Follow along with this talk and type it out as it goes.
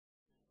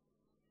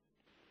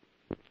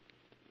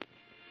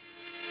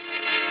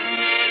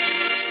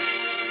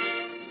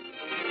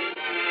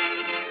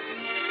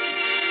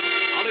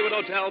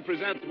Hotel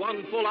presents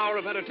one full hour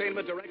of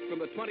entertainment direct from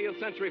the 20th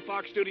Century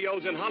Fox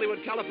Studios in Hollywood,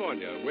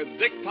 California, with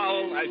Dick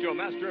Powell as your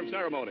master of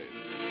ceremonies.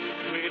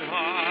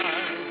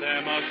 Sweetheart,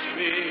 there must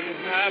be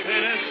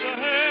happiness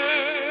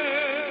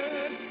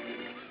ahead.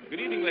 Good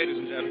evening, ladies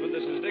and gentlemen.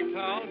 This is Dick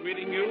Powell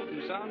greeting you from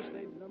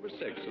Soundstage number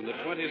 6 in the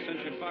 20th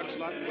Century Fox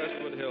lot in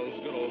Westwood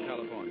Hills, good old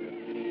California.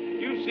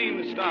 You've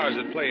seen the stars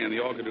that play in the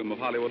orchid room of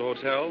Hollywood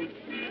Hotel.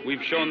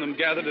 We've shown them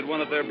gathered at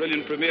one of their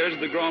brilliant premieres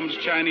at the Groms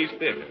Chinese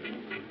Theater.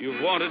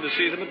 You've wanted to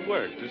see them at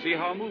work, to see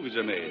how movies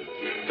are made,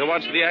 to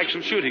watch the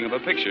actual shooting of a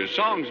picture,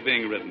 songs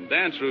being written,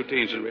 dance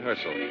routines and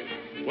rehearsal.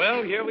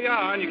 Well, here we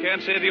are, and you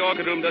can't say the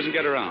orchid room doesn't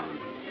get around.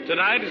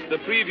 Tonight is the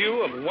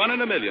preview of One in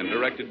a Million,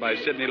 directed by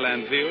Sidney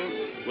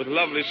Landfield, with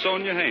lovely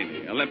Sonia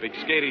Haney, Olympic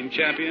skating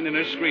champion, in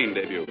her screen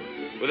debut.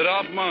 With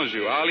Adolphe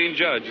Manjou, Arlene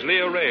Judge,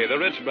 Leo Ray, the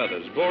Rich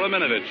Brothers, Bora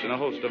Minovich, and a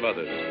host of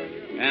others.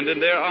 And in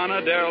their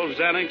honor, Darryl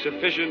Zanuck's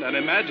efficient and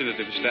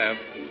imaginative staff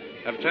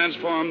have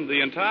transformed the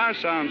entire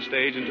sound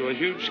stage into a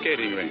huge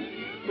skating rink.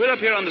 We're up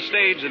here on the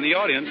stage, and the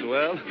audience,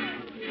 well,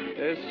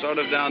 they're sort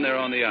of down there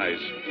on the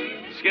ice.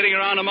 Skidding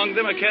around among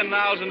them are Ken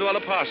Niles and Luella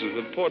Parsons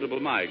with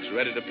portable mics,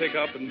 ready to pick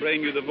up and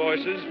bring you the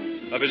voices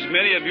of as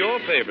many of your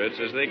favorites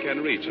as they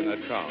can reach in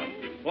that crowd.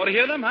 Want to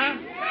hear them, huh?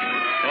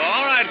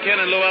 All right, Ken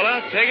and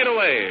Luella, take it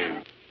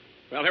away.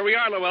 Well, here we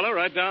are, Luella,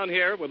 right down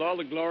here with all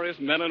the glorious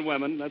men and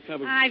women. Let's have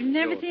a... I've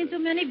never seen so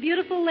many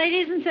beautiful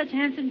ladies and such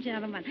handsome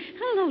gentlemen.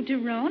 Hello,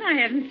 Tyrone. I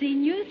haven't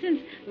seen you since,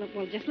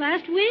 well, just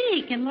last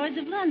week in Lloyd's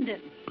of London.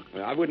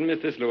 Well, I wouldn't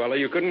miss this, Luella.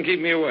 You couldn't keep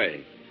me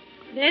away.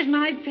 There's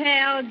my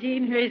pal,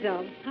 Jean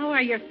Rizzo. How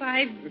are your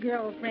 5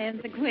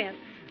 girlfriends, the Quints?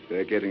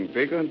 They're getting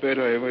bigger and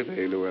better every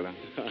day, Luella.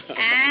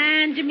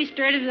 And Jimmy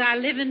Sturt is our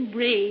living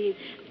breed.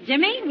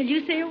 Jimmy, will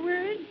you say a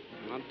word?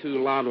 Not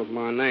too loud with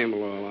my name,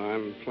 Lola.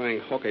 I'm playing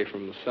hooky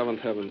from the 7th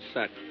Heaven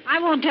set. I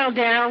won't tell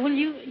Darryl, will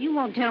you? You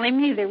won't tell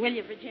him either, will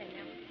you, Virginia?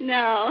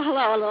 No.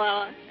 Hello,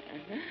 Lola.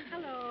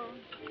 Hello.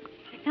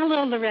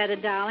 Hello, Loretta,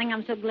 darling.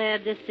 I'm so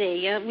glad to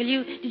see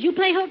you. Did you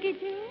play hooky,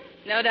 too?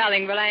 No,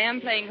 darling, but I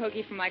am playing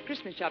hooky for my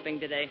Christmas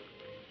shopping today.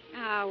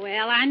 Oh,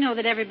 well, I know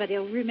that everybody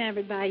will remember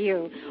it by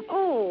you.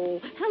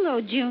 Oh, hello,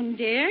 June,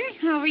 dear.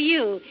 How are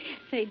you?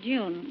 Say,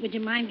 June, would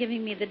you mind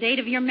giving me the date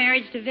of your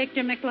marriage to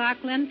Victor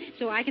McLaughlin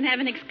so I can have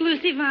an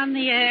exclusive on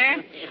the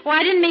air? Oh,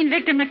 I didn't mean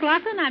Victor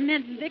McLaughlin. I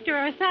meant Victor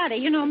Orsatti.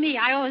 You know me.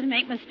 I always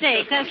make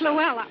mistakes. That's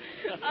Luella.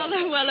 Oh,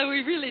 Luella,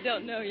 we really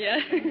don't know yet.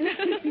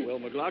 Will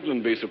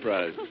McLaughlin be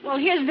surprised? Well,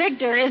 here's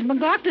Victor. Is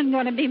McLaughlin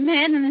going to be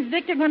mad, and is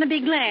Victor going to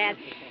be glad?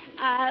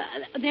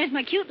 There's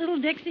my cute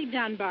little Dixie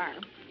Dunbar.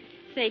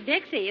 Say,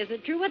 Dixie, is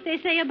it true what they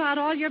say about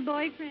all your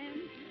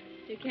boyfriends?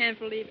 You can't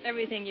believe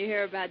everything you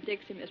hear about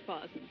Dixie, Miss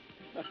Parsons.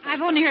 I've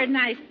only heard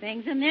nice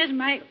things, and there's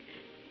Mike.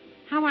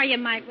 How are you,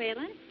 Mike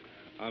Whalen?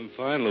 I'm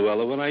fine,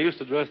 Luella. When I used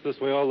to dress this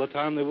way all the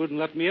time, they wouldn't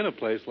let me in a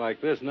place like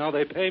this. Now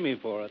they pay me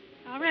for it.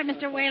 All right,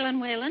 Mr. Whalen.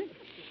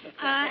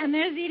 And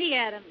there's Edie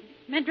Adams,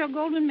 Metro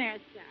Goldwyn Mayer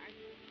star.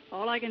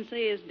 All I can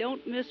say is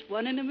don't miss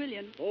One in a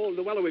Million. Oh,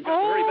 Luella, we've got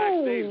to hurry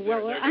backstage.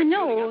 Well, I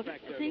know.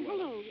 Say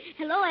hello.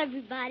 Hello,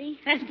 everybody.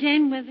 That's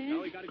Jane Withers. No,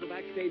 we got to go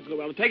backstage,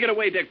 Luella. Take it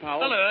away, Dick Powell.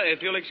 Well, if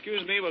you'll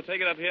excuse me, we'll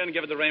take it up here and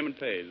give it to Raymond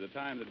Page. The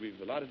time that we've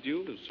allotted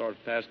you has sort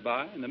of passed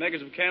by, and the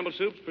makers of Campbell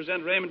Soups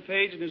present Raymond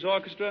Page and his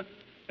orchestra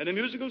and a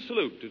musical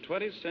salute to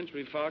 20th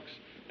Century Fox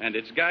and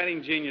its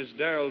guiding genius,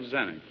 Darryl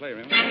Zanuck. Play,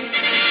 Raymond.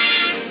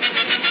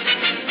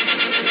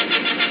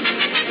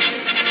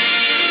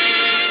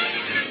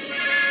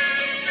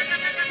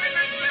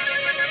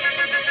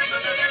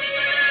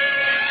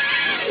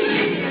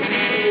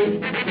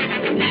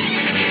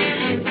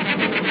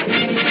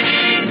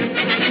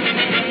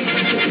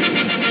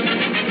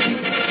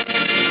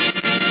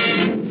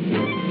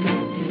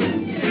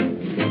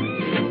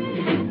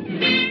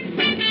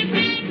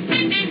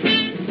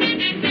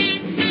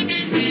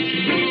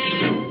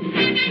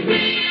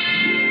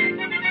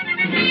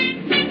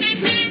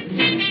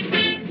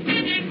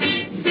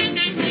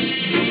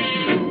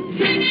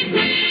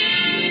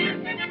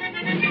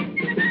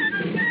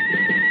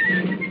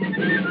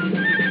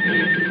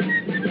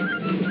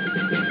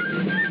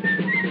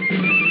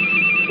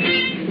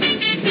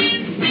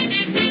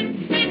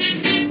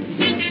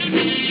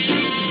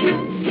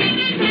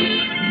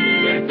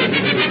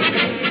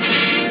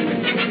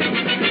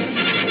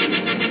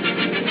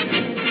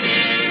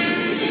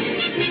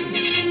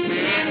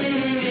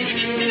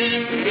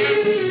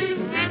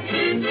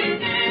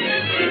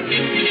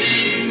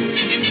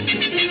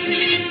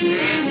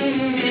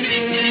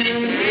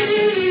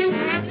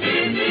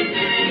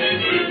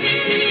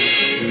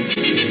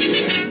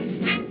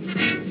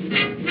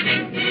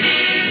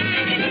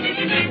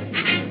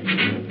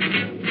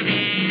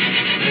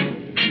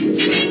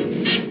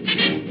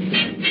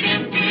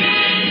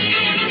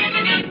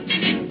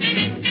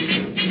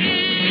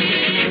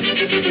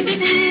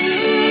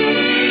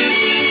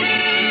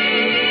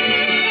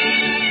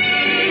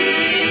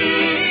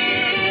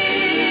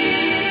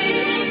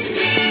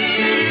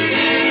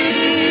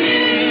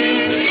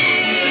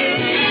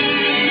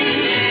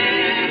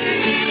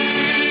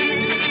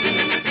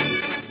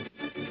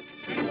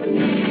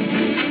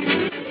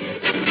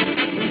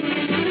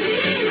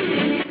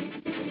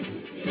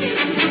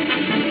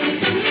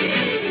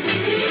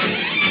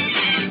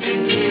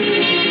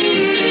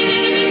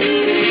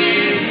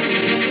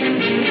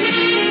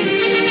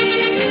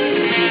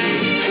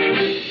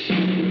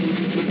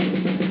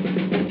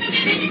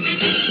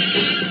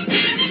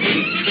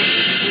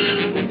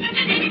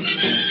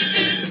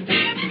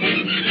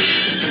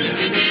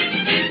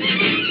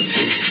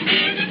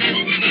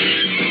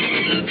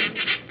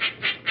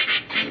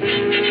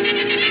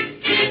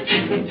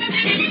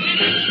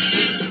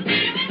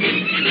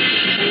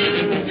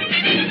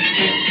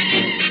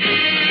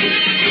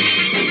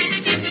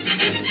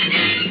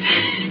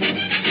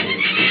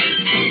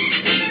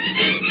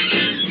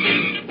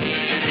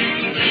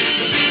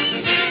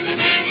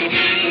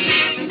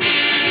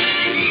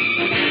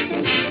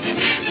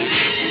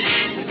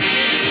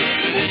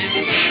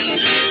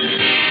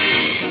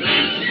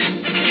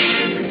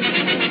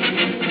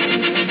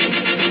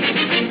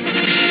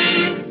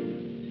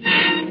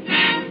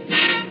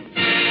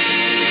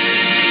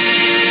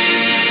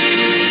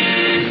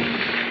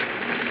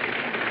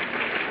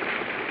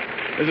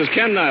 is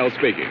Ken Niles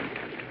speaking.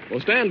 Well,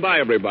 stand by,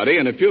 everybody.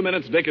 In a few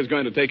minutes, Dick is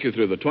going to take you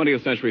through the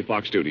 20th Century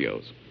Fox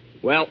Studios.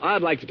 Well,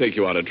 I'd like to take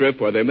you on a trip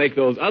where they make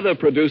those other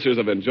producers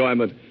of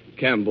enjoyment,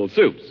 Campbell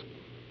soups.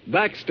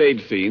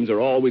 Backstage scenes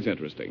are always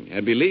interesting.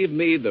 And believe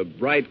me, the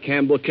bright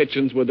Campbell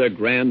kitchens with their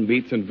grand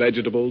meats and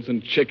vegetables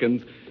and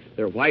chickens,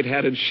 their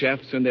white-hatted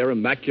chefs and their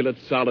immaculate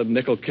solid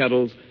nickel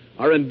kettles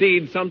are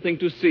indeed something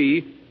to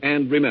see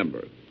and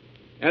remember.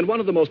 And one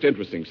of the most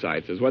interesting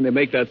sights is when they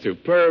make that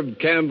superb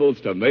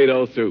Campbell's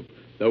tomato soup,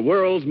 the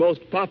world's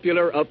most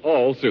popular of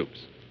all soups.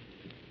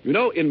 You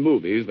know, in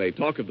movies, they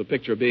talk of the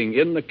picture being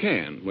in the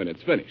can when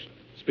it's finished,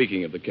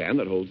 speaking of the can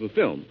that holds the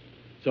film.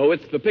 So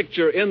it's the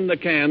picture in the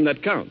can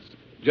that counts,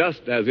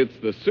 just as it's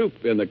the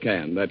soup in the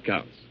can that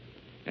counts.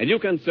 And you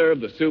can serve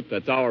the soup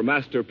that's our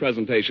master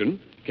presentation,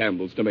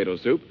 Campbell's tomato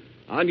soup,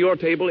 on your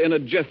table in a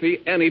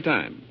jiffy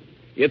anytime.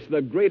 It's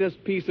the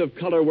greatest piece of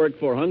color work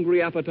for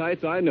hungry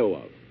appetites I know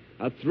of.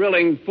 A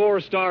thrilling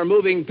 4-star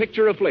moving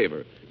picture of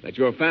flavor that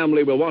your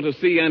family will want to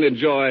see and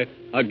enjoy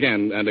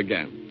again and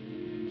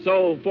again.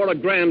 So, for a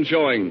grand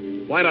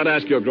showing, why not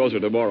ask your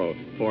grocer tomorrow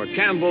for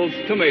Campbell's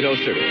tomato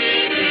soup?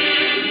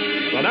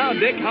 Well, now,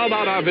 Dick, how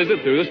about our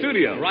visit through the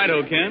studio?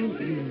 Righto,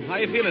 Ken. How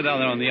you feeling down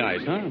there on the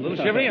ice, huh? A little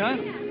shivery, huh?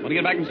 Want to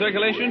get back in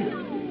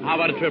circulation? How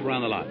about a trip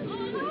around the lot?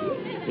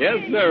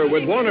 Yes, sir,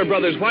 with Warner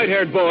Brothers'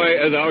 white-haired boy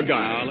as our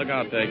guide. Now, look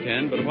out there,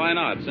 Ken. But why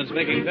not? Since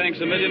making Thanks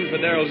a Million for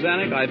Darryl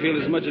Zanuck, I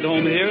feel as much at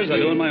home here as I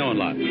do in my own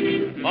lot.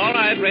 All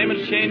right,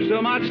 Raymond's changed to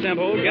a march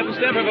tempo. Get the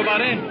step,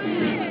 everybody.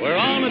 We're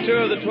on a tour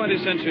of the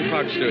 20th Century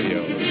Fox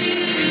Studio.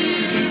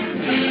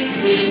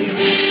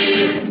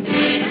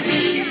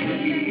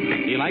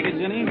 You like it,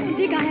 Jenny?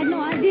 Dick, I had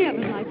no idea it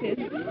was like this.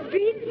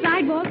 Streets,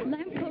 sidewalks,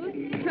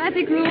 lampposts,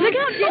 traffic rules. Look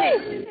out,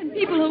 Jenny! And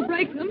people who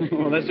break them.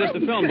 Oh, that's just the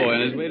film boy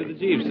on his way to the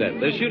Jeeves set.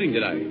 They're shooting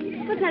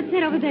tonight. What's that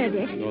set over there,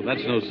 Dick? Oh,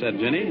 that's no set,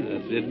 Jenny.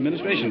 That's the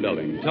administration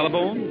building.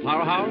 Telephone,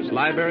 powerhouse,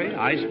 library,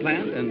 ice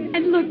plant, and...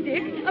 And look,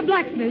 Dick, a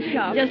blacksmith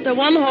shop. Just a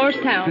one-horse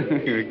town.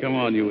 Come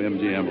on, you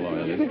MGM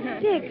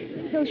loyalists.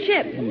 Dick, those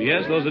ships.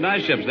 Yes, those are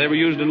nice ships. They were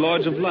used in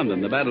Lords of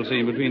London, the battle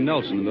scene between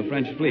Nelson and the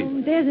French fleet.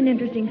 Oh, there's an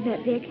interesting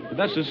set, Dick. But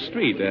that's a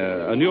street,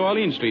 a New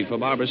Orleans street for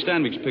Barbara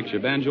Stanwyck's picture,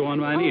 Banjo on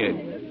My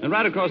Knee. And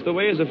right across the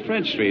way is a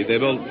French street they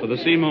built for the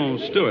Simon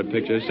Stewart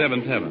picture,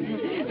 Seventh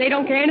Heaven. They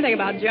don't care anything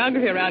about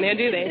geography around here,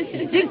 do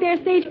they? Dick, there's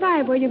stage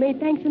 5 where you made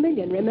Thanks a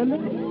Million, remember?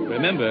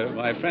 Remember?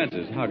 Why,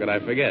 Francis, how could I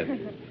forget?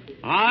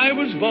 I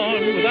was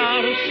born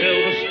without a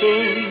silver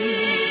spoon,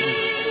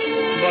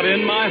 but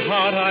in my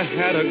heart I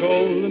had a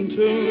golden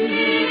tune.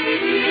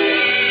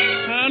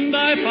 And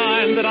I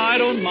find that I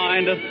don't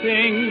mind a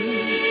thing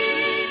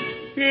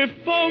if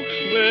folks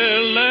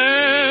will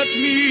let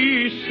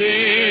me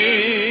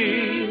sing.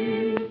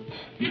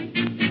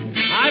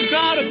 I've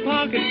got a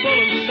pocket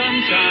full of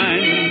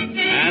sunshine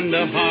and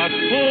a heart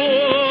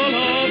full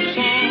of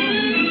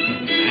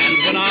songs.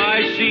 And when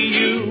I see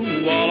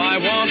you, all I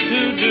want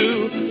to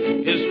do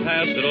is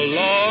pass it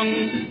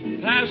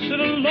along, pass it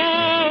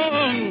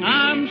along.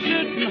 I'm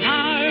sitting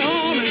high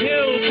on a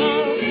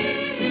hilltop,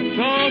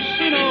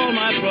 tossing all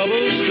my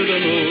troubles to the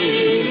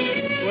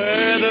moon,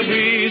 where the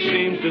breeze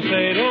seems to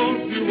say,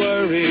 don't you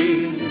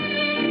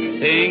worry,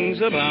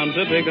 things are bound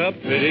to pick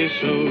up pretty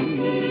soon.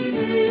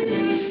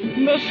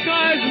 The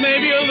skies may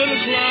be a little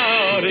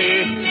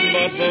cloudy,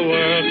 but the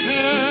world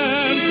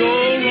can't go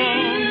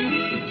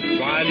wrong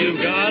while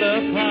you've got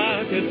a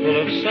pocket full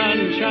of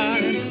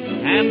sunshine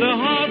and a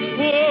heart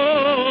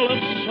full of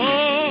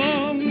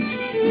songs.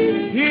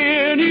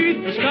 Here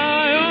 'neath the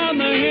sky on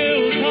the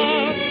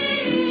hilltop,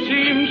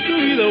 seems to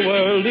me the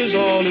world is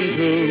all in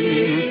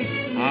tune.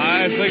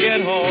 I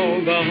forget all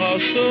the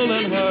hustle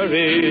and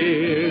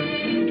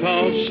hurry,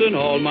 tossing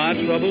all my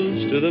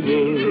troubles to the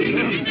moon.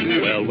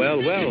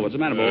 Well, what's the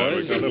matter, boys?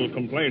 We've got a little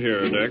complaint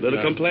here, Dick.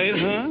 Little complaint,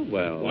 huh?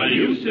 Well... While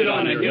you sit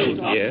on a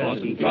hilltop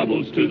tossing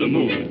troubles to the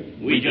moon,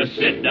 we just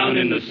sit down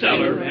in the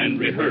cellar and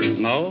rehearse.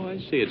 No, I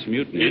see. It's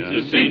mutiny.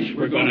 It's a cinch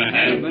we're going to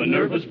have a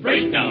nervous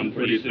breakdown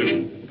pretty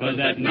soon, because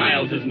that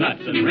Niles is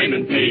nuts and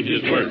Raymond Page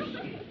is worse.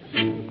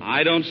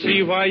 I don't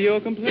see why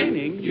you're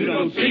complaining. You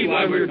don't see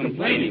why we're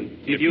complaining.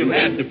 If you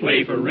had to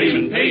play for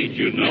Raymond Page,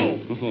 you'd know.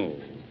 Oh.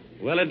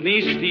 Well, at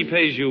least he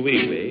pays you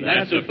weekly.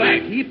 That's a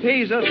fact. He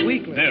pays us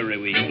weekly. Very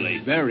weekly.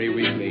 Very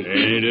weekly.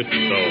 Ain't it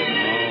so?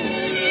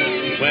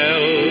 Oh.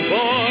 Well,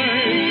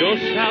 boys, your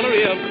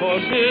salary, of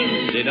course,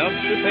 is enough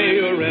to pay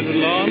your rent and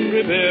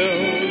laundry bill.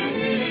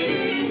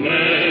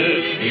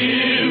 Let's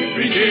give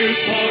 3 cheers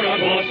for our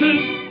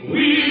bosses.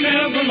 We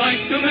never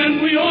liked them,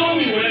 and we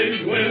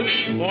always will.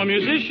 For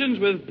musicians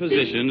with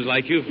positions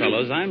like you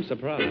fellows, I'm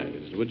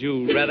surprised. Would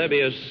you rather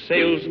be a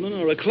salesman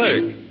or a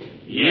clerk?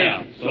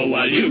 Yeah, so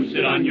while you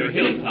sit on your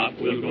hilltop,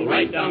 we'll go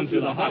right down to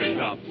the hop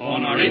shop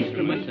on our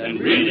instruments and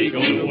really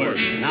go to work.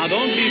 Now,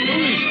 don't be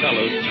foolish,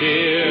 fellows.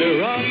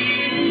 Cheer up.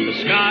 The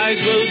skies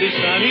will be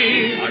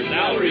sunny. Our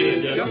salary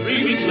is just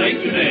 3 weeks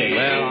late today.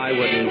 Well, I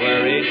wouldn't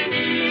worry.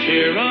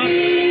 Cheer up.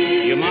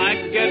 You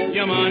might get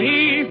your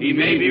money. He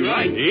may be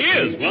right. He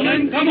is. Well,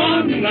 then, come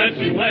on, let's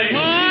play.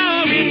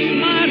 Oh, it's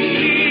my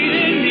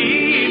fleeting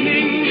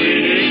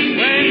evening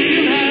when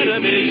you have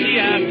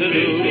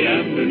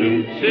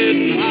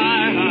sitting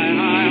high, high,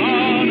 high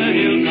on a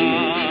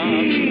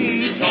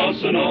hilltop,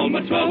 tossing all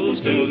my troubles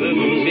to the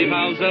moon. Si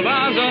falsa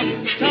vaso,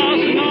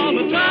 tossing all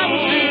my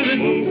troubles to the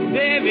moon.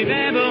 Baby,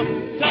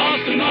 baby,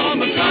 tossing all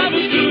my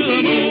troubles to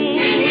the moon.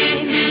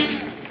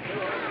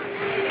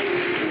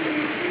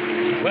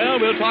 Well,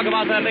 we'll talk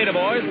about that later,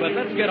 boys, but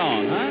let's get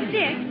on, huh?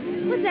 Dick,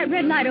 what's that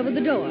red light over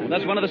the door?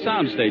 That's one of the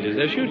sound stages.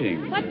 They're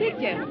shooting. What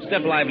picture?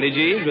 Step Lively,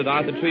 Jeeves, with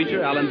Arthur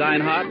Treacher, Alan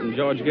Dinehart, and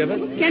George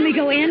Gibbet. Can we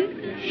go in?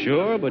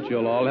 Sure, but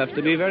you'll all have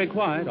to be very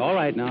quiet. All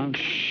right, now.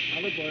 Shh.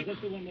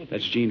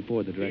 That's Gene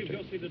Ford, the director.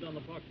 You're seated on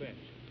the park bench.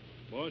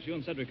 Boys, you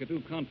and Cedric are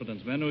two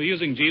confidence men who are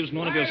using Jeeves in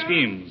one of your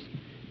schemes.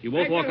 You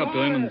both walk up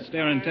to him and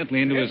stare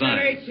intently into his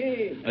eyes.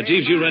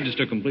 Jeeves, you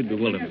register complete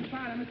bewilderment.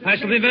 I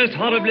shall be most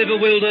horribly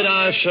bewildered,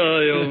 I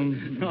assure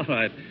you. All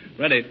right.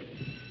 Ready.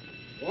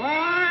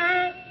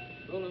 What?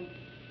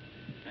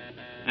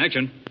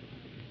 Action.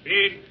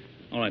 Speed.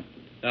 All right.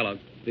 Dialogue.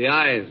 The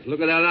eyes.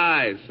 Look at that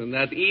eyes and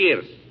that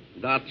ears.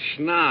 That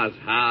schnoz.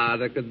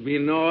 There could be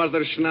no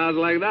other schnoz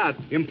like that.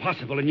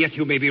 Impossible, and yet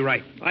you may be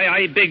right.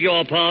 I beg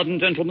your pardon,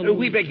 gentlemen.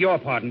 We beg your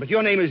pardon, but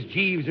your name is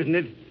Jeeves, isn't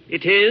it?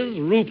 It is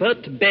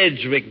Rupert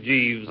Bedrick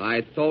Jeeves.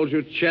 I told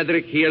you,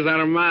 Chedrick, he is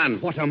our man.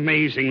 What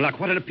amazing luck.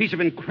 What a piece of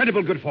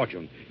incredible good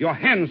fortune. Your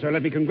hand, sir,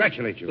 let me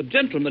congratulate you. But,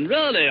 gentlemen,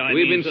 really,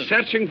 We've been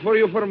searching for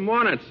you for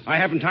months. I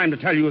haven't time to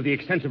tell you of the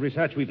extensive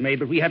research we've made,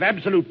 but we have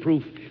absolute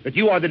proof that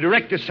you are the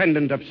direct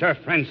descendant of Sir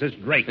Francis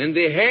Drake. And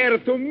the heir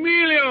to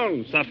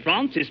millions. Sir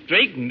Francis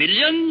Drake,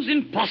 millions?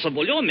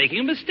 Impossible. You're making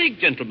a mistake,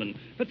 gentlemen.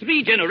 For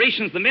 3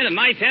 generations, the men in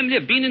my family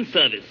have been in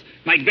service.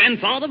 My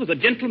grandfather was a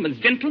gentleman's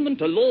gentleman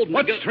to Lord...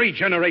 What's 3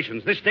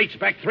 generations? This dates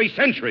back 3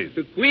 centuries.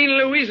 To Queen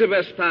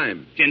Elizabeth's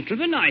time.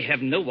 Gentlemen, I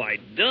have no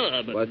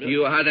idea, but... But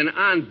you had an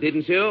aunt,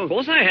 didn't you? Of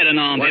course I had an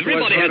aunt.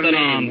 Everybody has an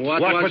aunt.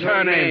 What was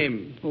her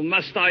name? Oh,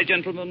 must I,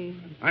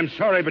 gentlemen? I'm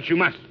sorry, but you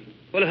must.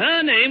 Well,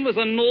 her name was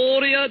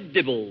Honoria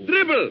Dibble.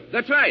 Dribble,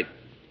 that's right.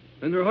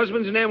 And her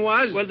husband's name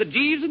was? Well, the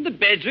Jeeves and the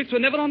Bedricks were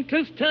never on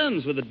close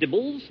terms with the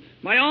Dibbles.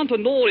 My aunt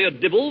Honoria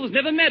Dibble was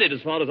never married,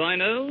 as far as I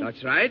know.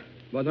 That's right.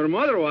 But her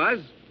mother was.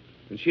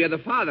 And she had a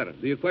father.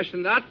 Do you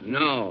question that?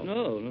 No.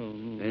 No.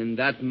 And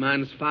that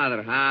man's father,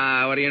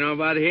 what do you know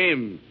about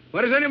him?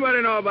 What does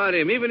anybody know about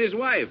him? Even his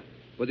wife.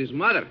 But his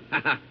mother,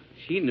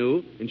 she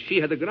knew, and she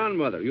had a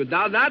grandmother. You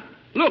doubt that?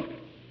 Look.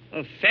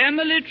 A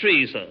family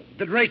tree, sir.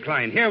 The Drake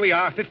line. Here we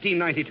are,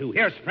 1592.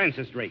 Here's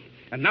Francis Drake.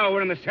 And now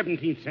we're in the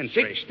 17th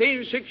century.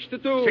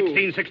 1662.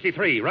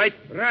 1663, right?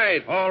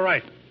 Right. All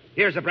right.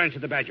 Here's a branch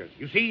of the Badgers.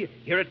 You see?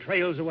 Here it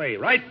trails away,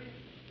 right?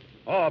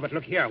 Oh, but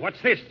look here.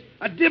 What's this?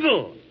 A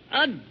dibble.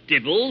 A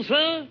dibble,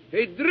 sir?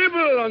 A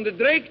dribble on the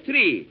Drake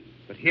tree.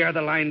 But here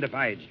the line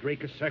divides.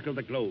 Drake has circled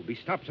the globe. He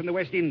stops in the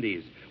West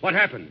Indies. What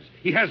happens?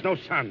 He has no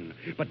son.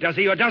 But does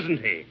he or doesn't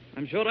he?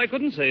 I'm sure I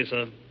couldn't say,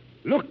 sir.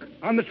 Look,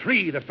 on the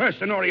tree, the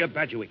first Honoria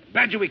Badgewick.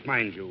 Badgewick,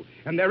 mind you.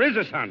 And there is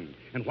a son.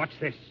 And what's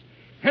this?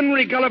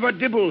 Henry Gulliver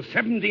Dibble,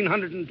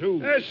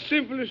 1702. As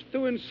simple as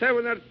 2 and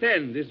 7 are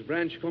 10. This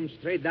branch comes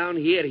straight down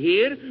here,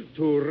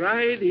 to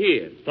right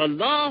here. The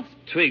last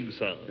twig,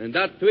 sir. And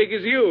that twig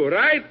is you,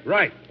 right?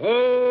 Right.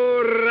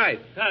 Oh, right.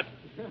 Cut.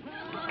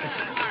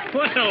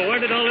 Well, where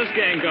did all this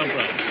gang come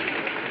from?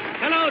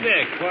 Hello,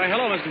 Dick. Why,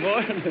 hello, Mr.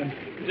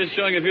 Ford. Just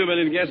showing a few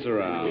million guests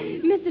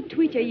around. Mr.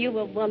 Tweeter, you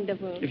were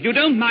wonderful. If you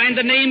don't mind,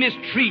 the name is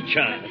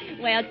Treacher.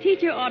 Well,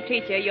 teacher or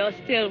teacher, you're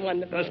still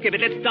wonderful. Now, Skip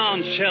it. Let's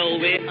dance, shall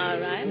we? All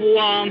right.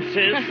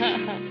 Wances.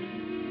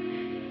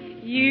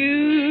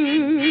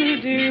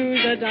 You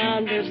do the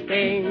darndest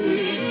thing,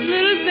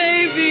 little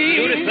baby.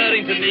 You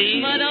referring to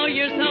me? But oh,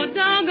 you're so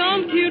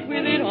doggone cute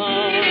with it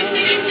all.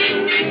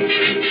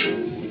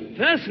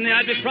 Personally,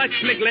 I'd be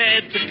frightfully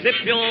glad to clip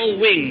your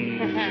wings,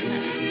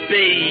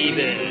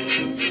 baby.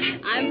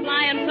 I'm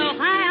flying so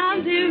high,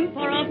 I'm due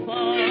for a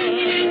fall. I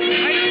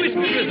know it's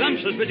too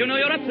presumptuous, but you know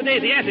your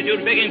up-to-daisy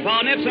attitude, begging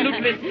pardon,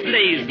 absolutely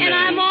slays me. And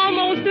I'm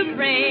almost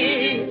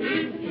afraid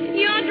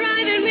you're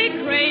driving me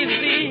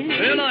crazy.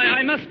 Well,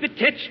 I must be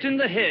touched in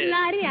the head.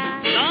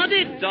 La-di-da.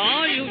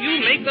 La-di-da, you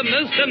make the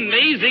most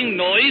amazing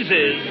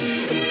noises,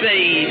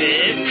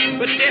 baby.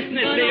 But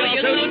definitely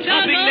you're so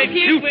toppingly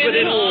cute with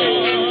it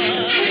all.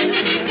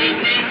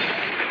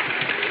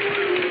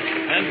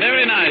 And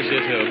very nice, you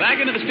two. Back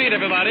into the street,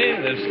 everybody.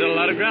 There's still a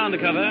lot of ground to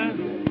cover.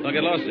 Don't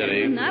get lost,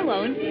 Jenny. I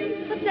won't.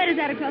 What set is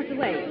that across the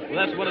way? Well,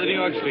 that's one of the New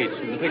York streets.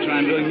 The picture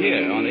I'm doing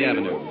here on the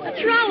avenue. A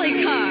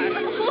trolley car.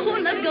 Oh,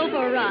 let's go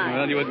for a ride.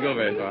 Well, you wouldn't go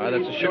very far.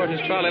 That's the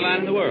shortest trolley line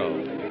in the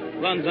world.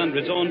 Runs under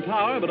its own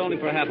power, but only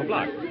for half a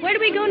block. Where do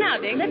we go now,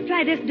 Dick? Let's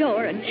try this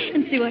door and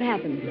see what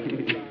happens.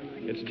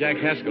 It's Jack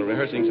Haskell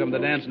rehearsing some of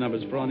the dance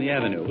numbers for on the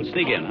avenue. We'll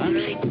sneak in, huh?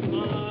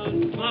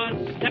 Come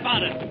on, step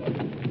on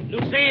it.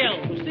 Lucille.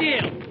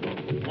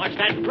 Watch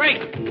that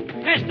brake.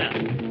 Tester.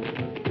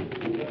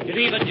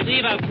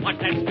 Geneva, watch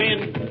that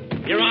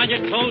spin. You're on your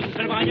toes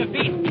instead of on your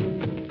feet.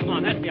 Come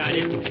on, that's the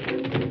idea.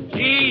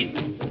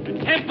 Gene,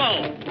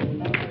 tempo.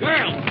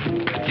 Girls,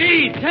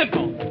 Gene,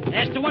 tempo.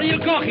 Esther, what are you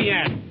gawking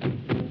at?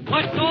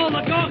 What's all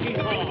the gawking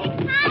for?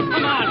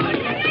 Come on.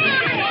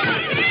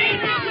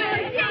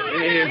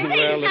 Say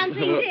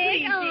something,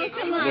 Dick. Oh,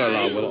 come on.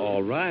 Well,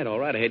 all right.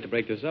 I hate to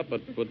break this up,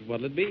 but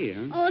what'll it be,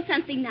 huh? Oh,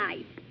 something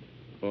nice.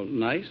 Well,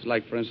 nice?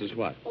 Like, for instance,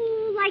 what?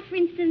 Oh, like, for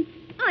instance,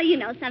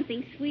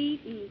 something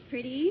sweet and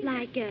pretty.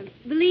 Like,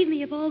 believe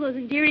me, of all those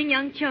endearing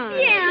young charms.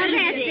 Yeah,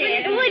 that's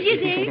it. What'd you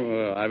think?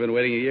 Well, I've been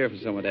waiting a year for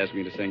someone to ask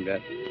me to sing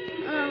that.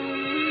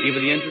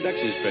 Even the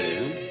introduction's pretty,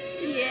 huh?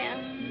 Yeah.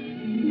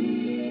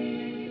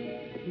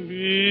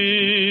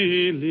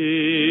 Believe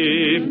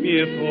me,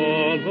 if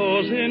all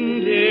those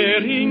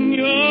endearing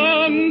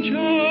young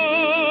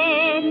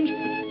charms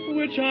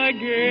which I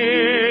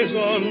gaze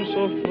on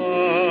so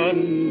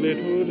fondly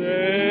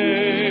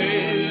today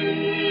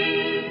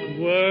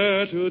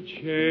were to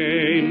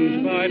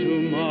change by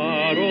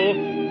tomorrow,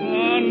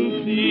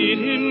 complete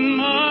in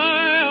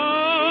my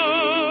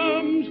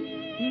arms,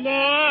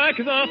 like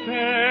the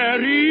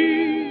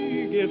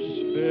fairy gifts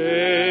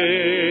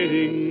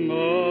fading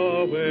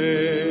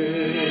away.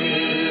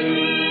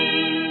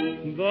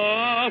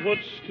 Thou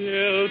would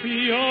still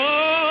be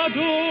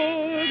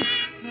adored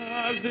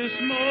as this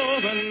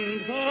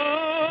moment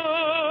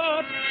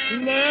but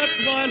let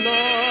thy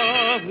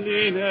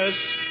loveliness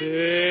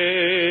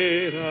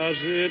fade as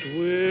it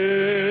will.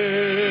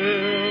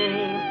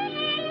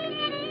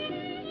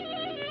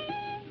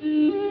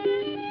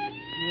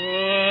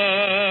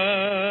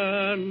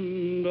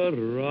 And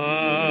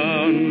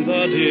around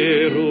the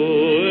dear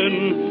ruin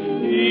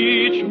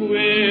each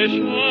wish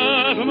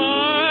of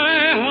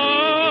my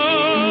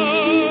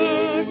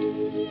heart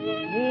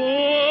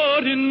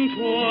would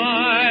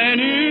entwine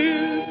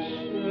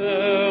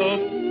itself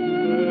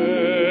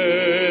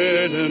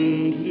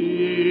ardently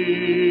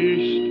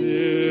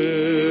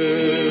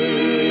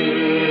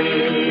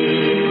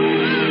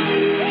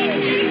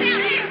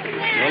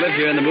Well, if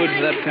you're in the mood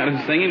for that kind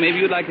of singing, maybe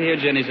you'd like to hear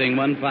Jenny sing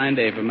One Fine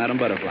Day for Madame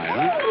Butterfly,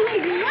 huh?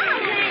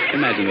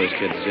 Imagine those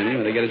kids, Jenny,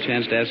 when they get a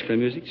chance to ask for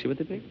music. See what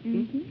they pick?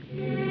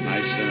 Mm-hmm.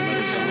 Nice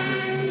sentimental song.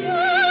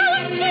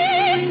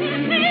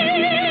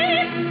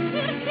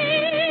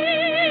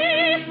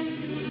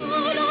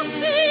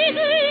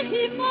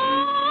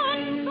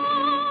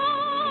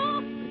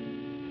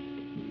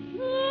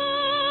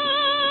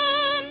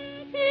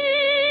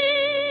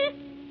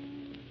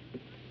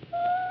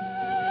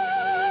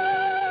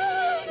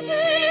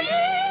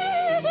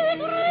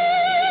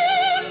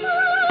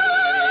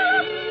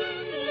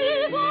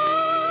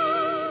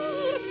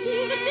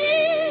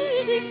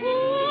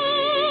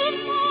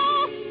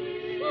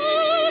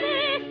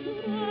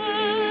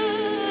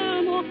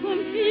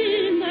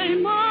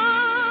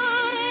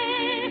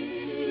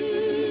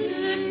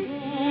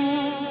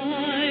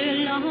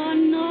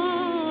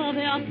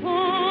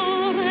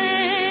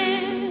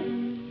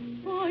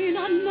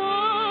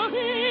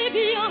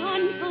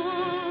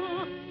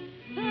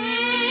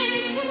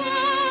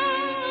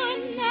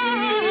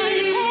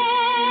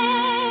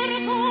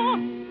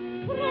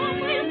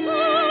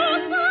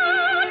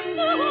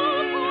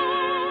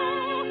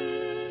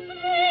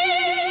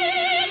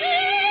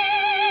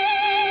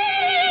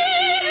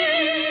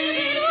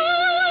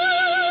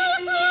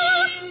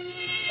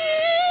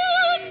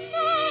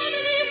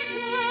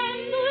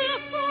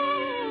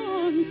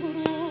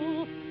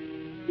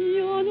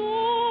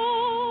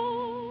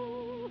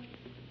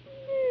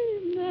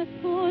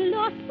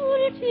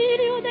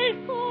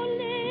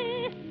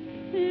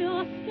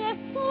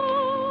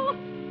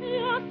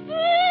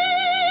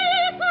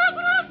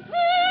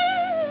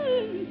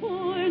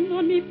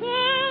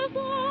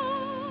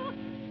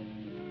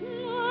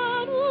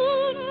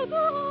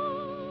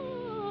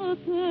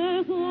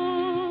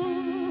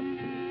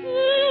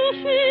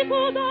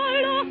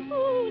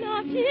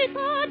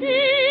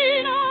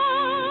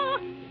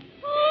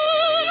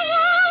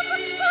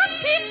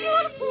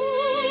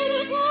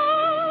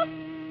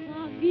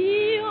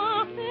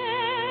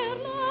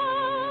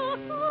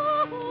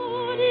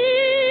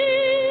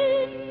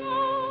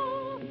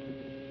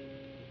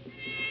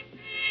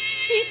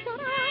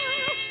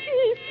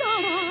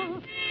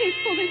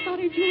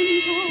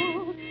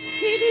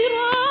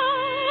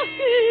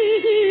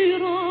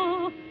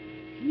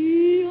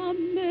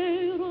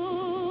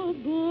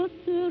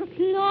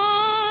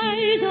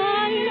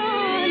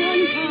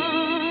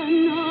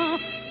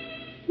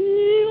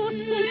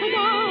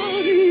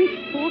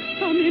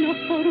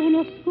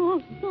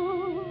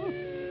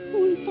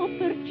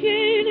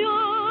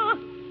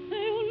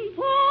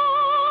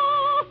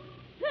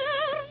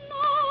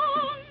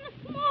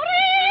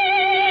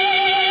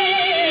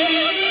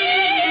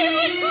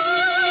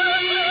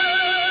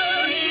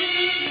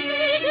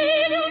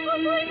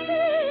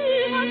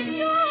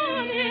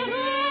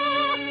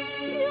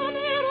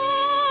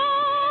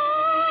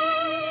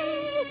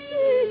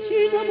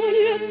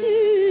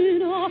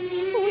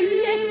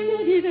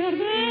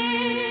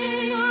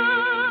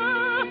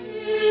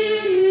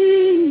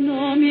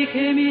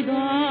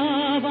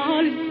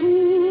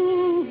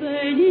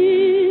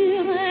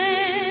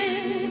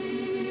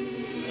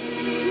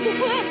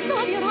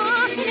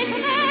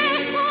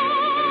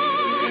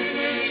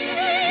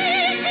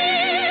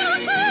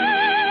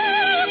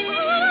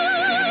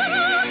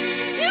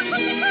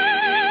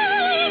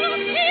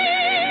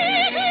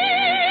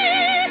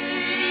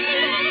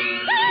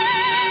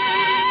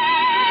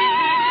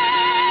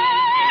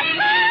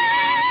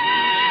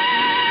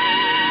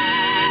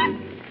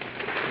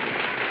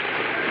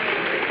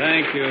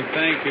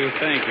 Thank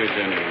you,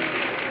 Jimmy.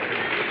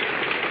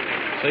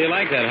 So you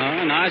like that,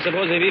 huh? Now, I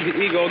suppose if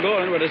Igor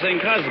Gorin were to sing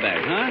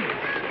Kazbek, huh?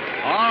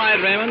 All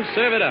right, Raymond,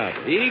 serve it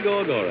up.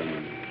 Igor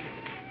Gorin.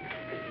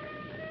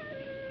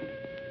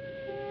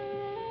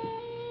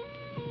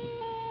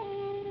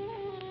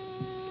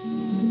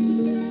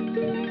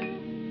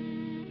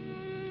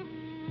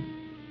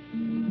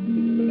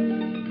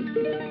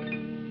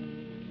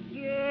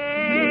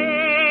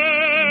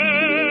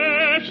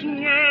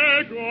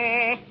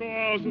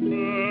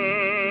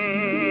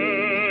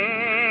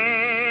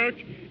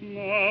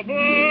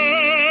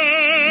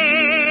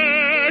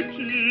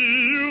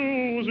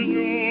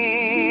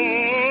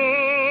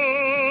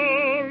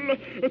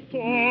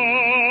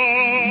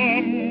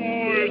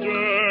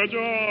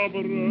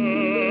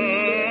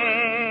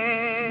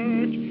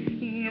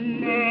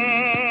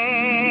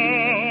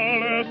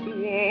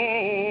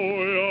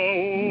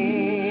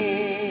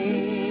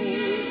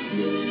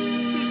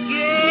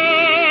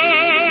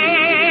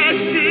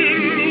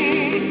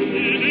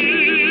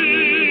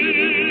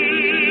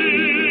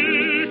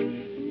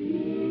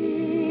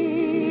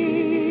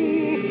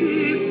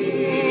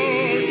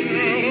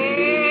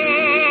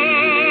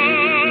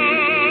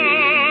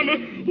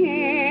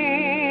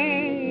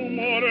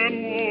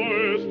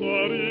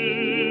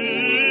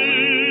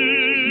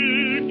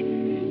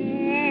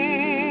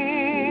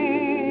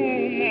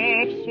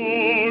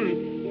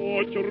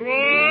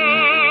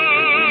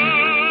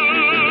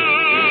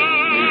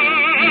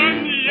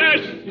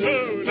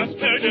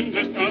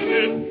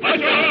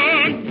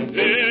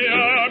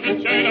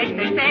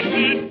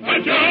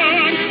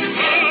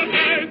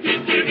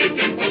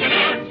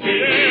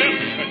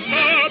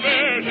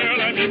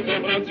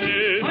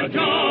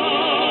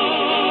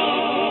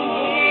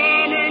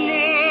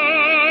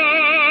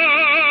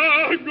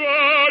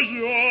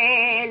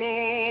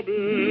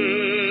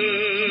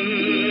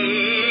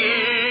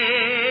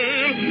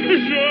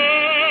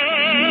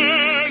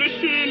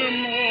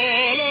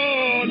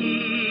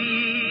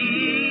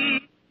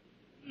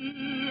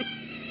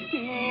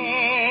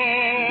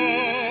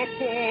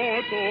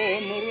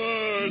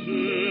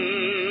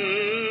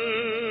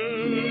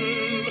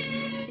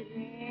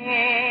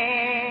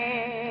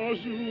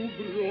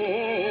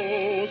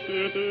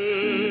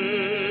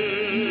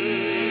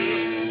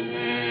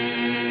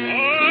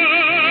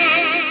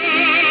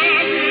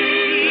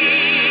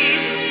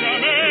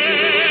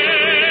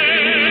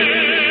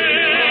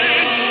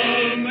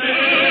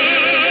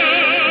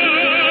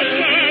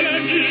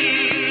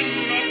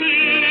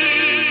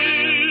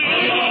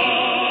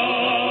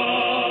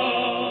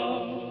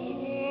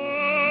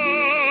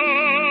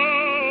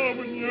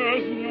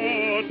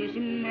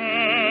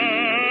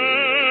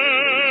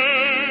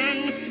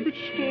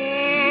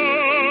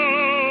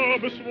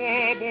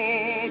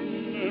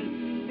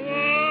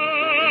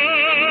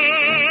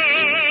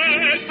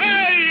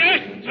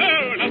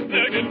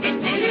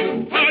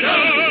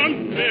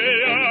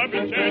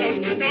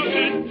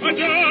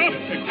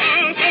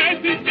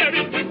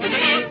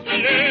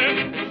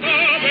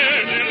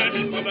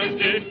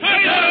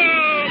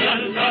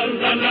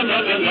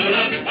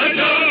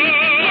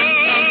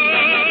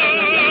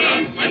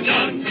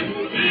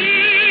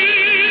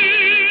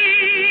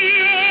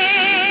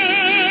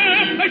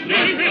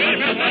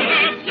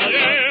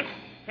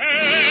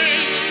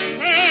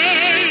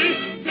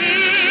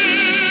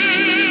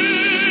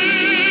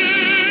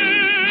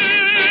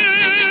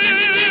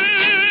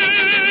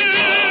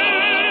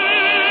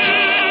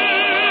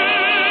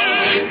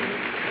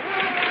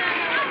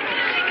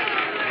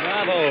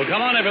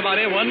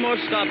 Everybody, one more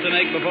stop to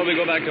make before we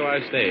go back to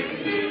our stage.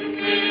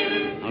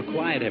 Now,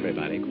 quiet,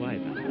 everybody,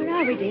 quiet now. Where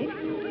are we, Dick?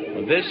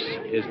 Well, this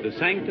is the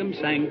Sanctum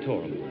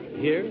Sanctorum.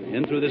 Here,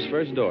 in through this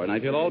first door. And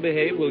if you'll all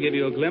behave, we'll give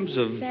you a glimpse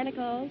of... Santa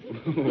Claus?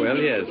 Well,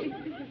 yes.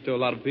 To a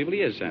lot of people, he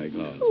is Santa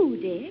Claus. Who,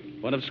 Dick?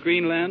 One of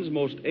Screenland's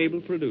most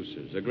able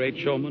producers. A great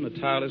showman, a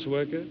tireless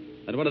worker,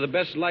 and one of the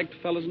best-liked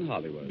fellows in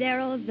Hollywood.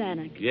 Darryl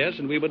Zanuck. Yes,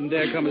 and we wouldn't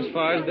dare come as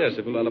far as this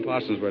if Luella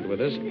Parsons weren't with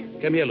us.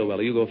 Come here,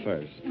 Luella. You go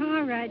first.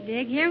 All right,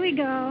 Dick. Here we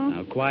go.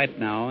 Now, quiet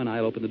now, and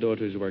I'll open the door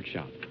to his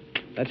workshop.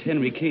 That's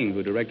Henry King,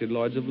 who directed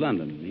Lords of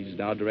London. He's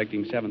now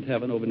directing Seventh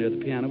Heaven over near the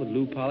piano with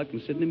Lou Pollock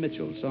and Sidney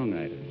Mitchell,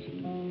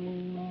 songwriters.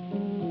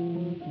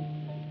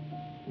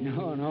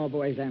 No,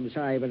 boys, I'm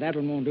sorry, but that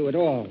one won't do at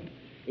all.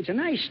 It's a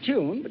nice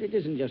tune, but it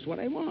isn't just what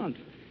I want.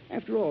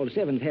 After all,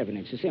 Seventh Heaven,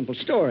 it's a simple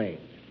story.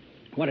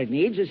 What it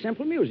needs is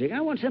simple music.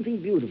 I want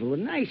something beautiful with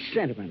nice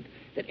sentiment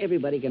that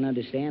everybody can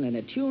understand and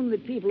a tune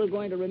that people are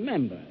going to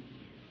remember.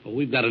 Well,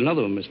 we've got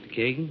another one, Mr.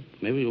 King.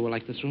 Maybe you'll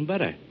like this one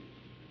better.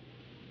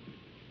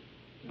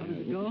 How does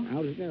it go?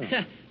 How does it go?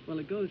 Well,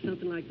 it goes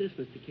something like this,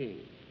 Mr. King.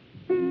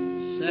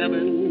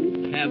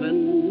 Seventh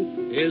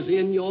heaven is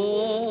in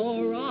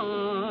your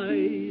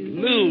eyes.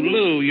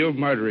 Lou, you're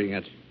murdering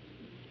it.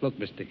 Look,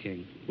 Mr.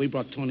 King, we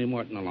brought Tony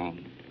Morton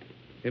along.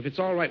 If it's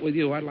all right with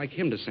you, I'd like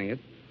him to sing it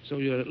so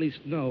you'll at least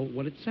know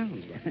what it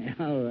sounds like.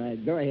 All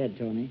right, go ahead,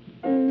 Tony.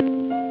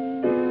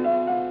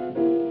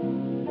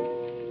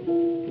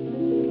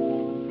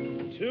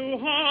 Two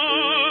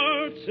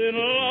hearts in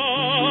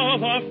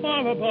love are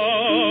far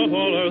above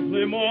all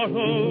earthly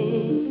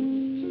mortals.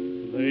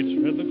 They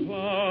tread the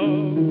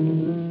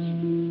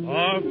clouds,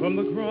 far from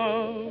the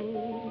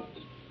crowds.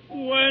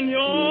 When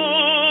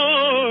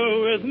you're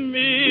with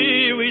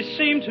me, we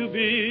seem to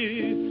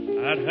be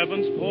at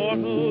heaven's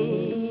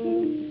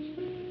portals.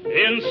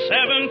 In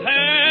seventh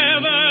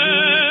heaven,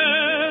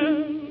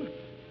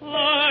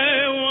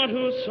 I want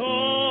to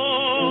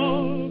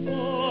soar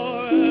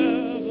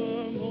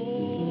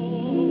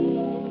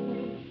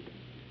forevermore.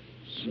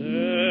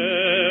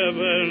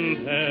 Seventh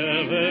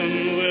heaven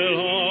will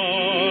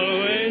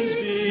always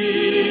be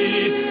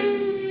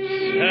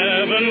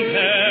seventh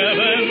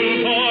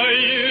heaven for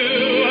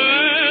you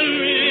and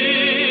me.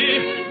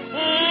 I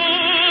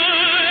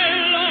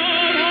love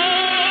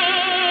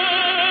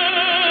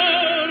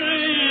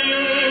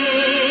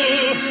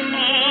you,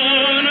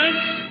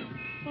 honest,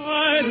 I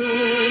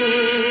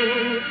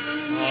do.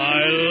 I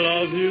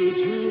love you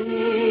truly.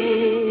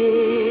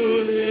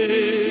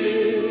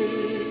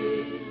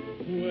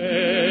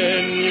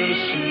 When you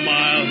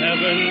smile,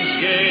 heaven's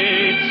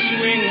gates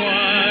swing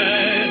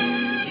wide.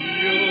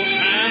 You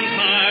can't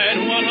hide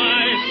what I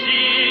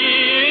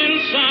see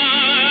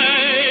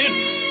inside.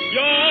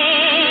 Your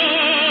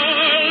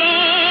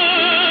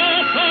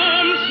love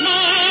comes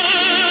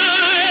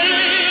smiling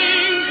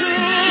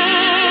through.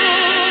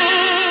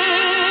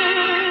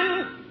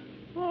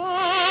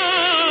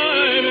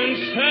 I'm in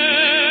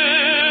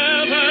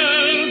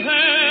seventh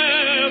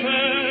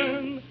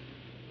heaven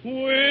with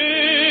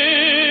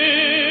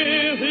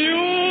you.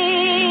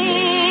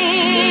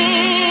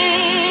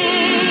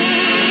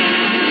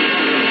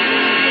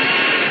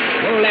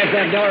 Who left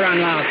that door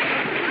unlocked?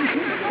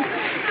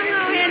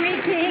 Hello,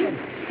 Henry King.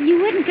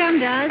 You wouldn't come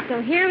to us,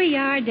 so here we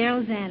are,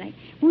 Daryl Zanuck.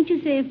 Won't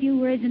you say a few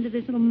words into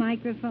this little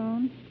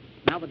microphone?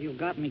 Now that you've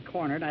got me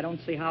cornered, I don't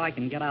see how I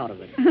can get out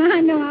of it. I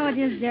know how it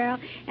is, Daryl.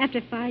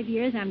 After 5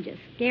 years, I'm just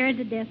scared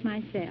to death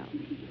myself.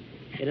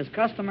 It is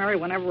customary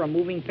whenever a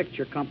moving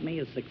picture company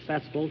is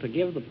successful to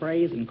give the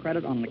praise and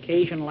credit on an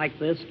occasion like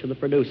this to the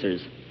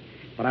producers.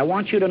 But I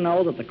want you to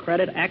know that the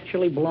credit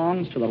actually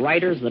belongs to the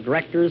writers, the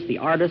directors, the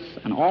artists,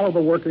 and all of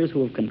the workers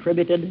who have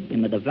contributed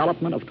in the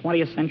development of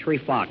 20th Century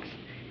Fox.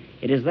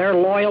 It is their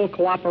loyal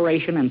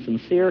cooperation and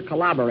sincere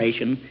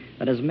collaboration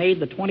that has made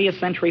the 20th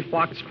Century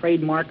Fox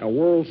trademark a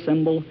world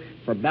symbol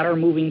for better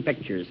moving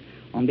pictures.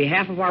 On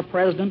behalf of our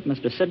president,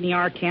 Mr. Sidney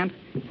R. Kent,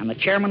 and the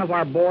chairman of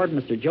our board,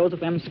 Mr.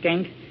 Joseph M.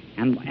 Skink,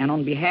 and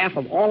on behalf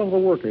of all of the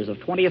workers of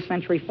 20th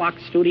Century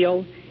Fox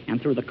Studio, and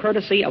through the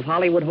courtesy of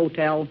Hollywood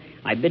Hotel,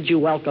 I bid you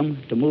welcome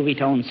to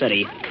Movietone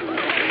City. Thank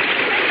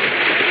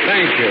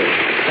you.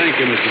 Thank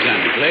you, Mr.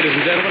 Zanuck. Ladies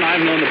and gentlemen,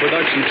 I've known the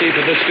production chief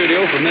of this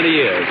studio for many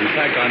years. In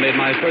fact, I made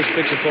my first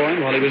picture for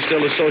him while he was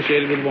still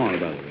associated with Warner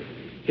Brothers.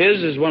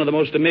 His is one of the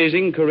most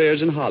amazing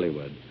careers in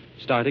Hollywood.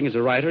 Starting as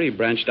a writer, he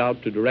branched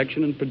out to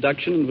direction and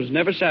production and was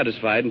never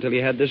satisfied until he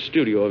had this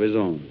studio of his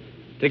own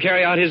to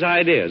carry out his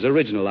ideas,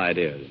 original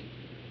ideas.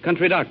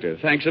 Country Doctor,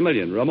 Thanks a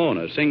Million,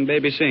 Ramona, Sing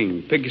Baby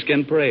Sing,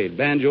 Pigskin Parade,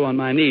 Banjo on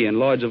My Knee, and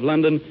Lloyds of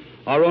London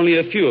are only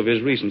a few of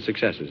his recent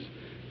successes.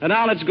 And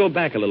now let's go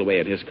back a little way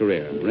in his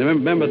career.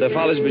 Remember the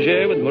Folies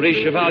Bergère with Maurice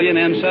Chevalier and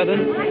Ann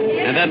Sothern?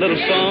 And that little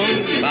song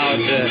about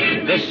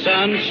the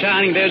sun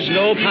shining, there's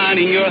no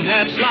pining, your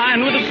hat's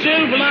lined with a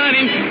silver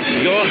lining.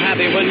 You're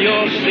happy when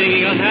you're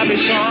singing a happy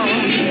song.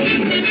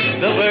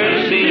 The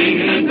birds singing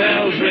and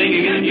bells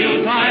ringing, and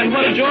you'll find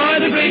what a joy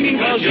they're bringing,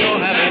 'cause you're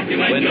happy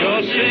when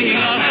you're singing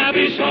a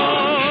happy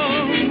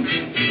song.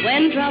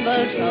 When trouble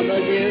you,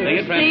 Sing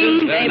it, Francis.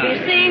 sing, baby,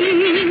 Nice. sing.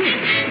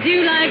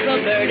 Do like the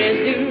birdies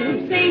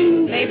do,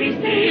 sing, baby,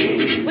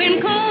 sing. When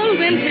cold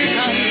winter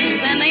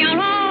comes and they are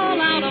all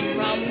out of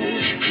rum,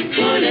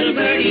 poor little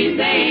birdies,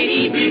 they ain't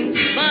eating,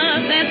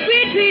 but that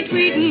sweet, sweet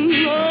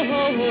tweeting,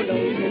 oh,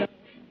 don't you know?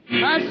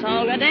 A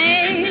song a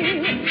day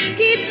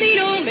keeps the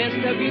old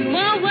Mr. Bloom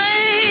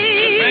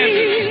away.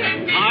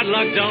 Francis, hard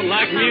luck don't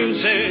like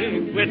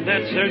music with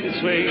that certain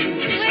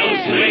swing. So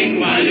swing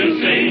while you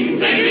sing,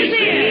 baby,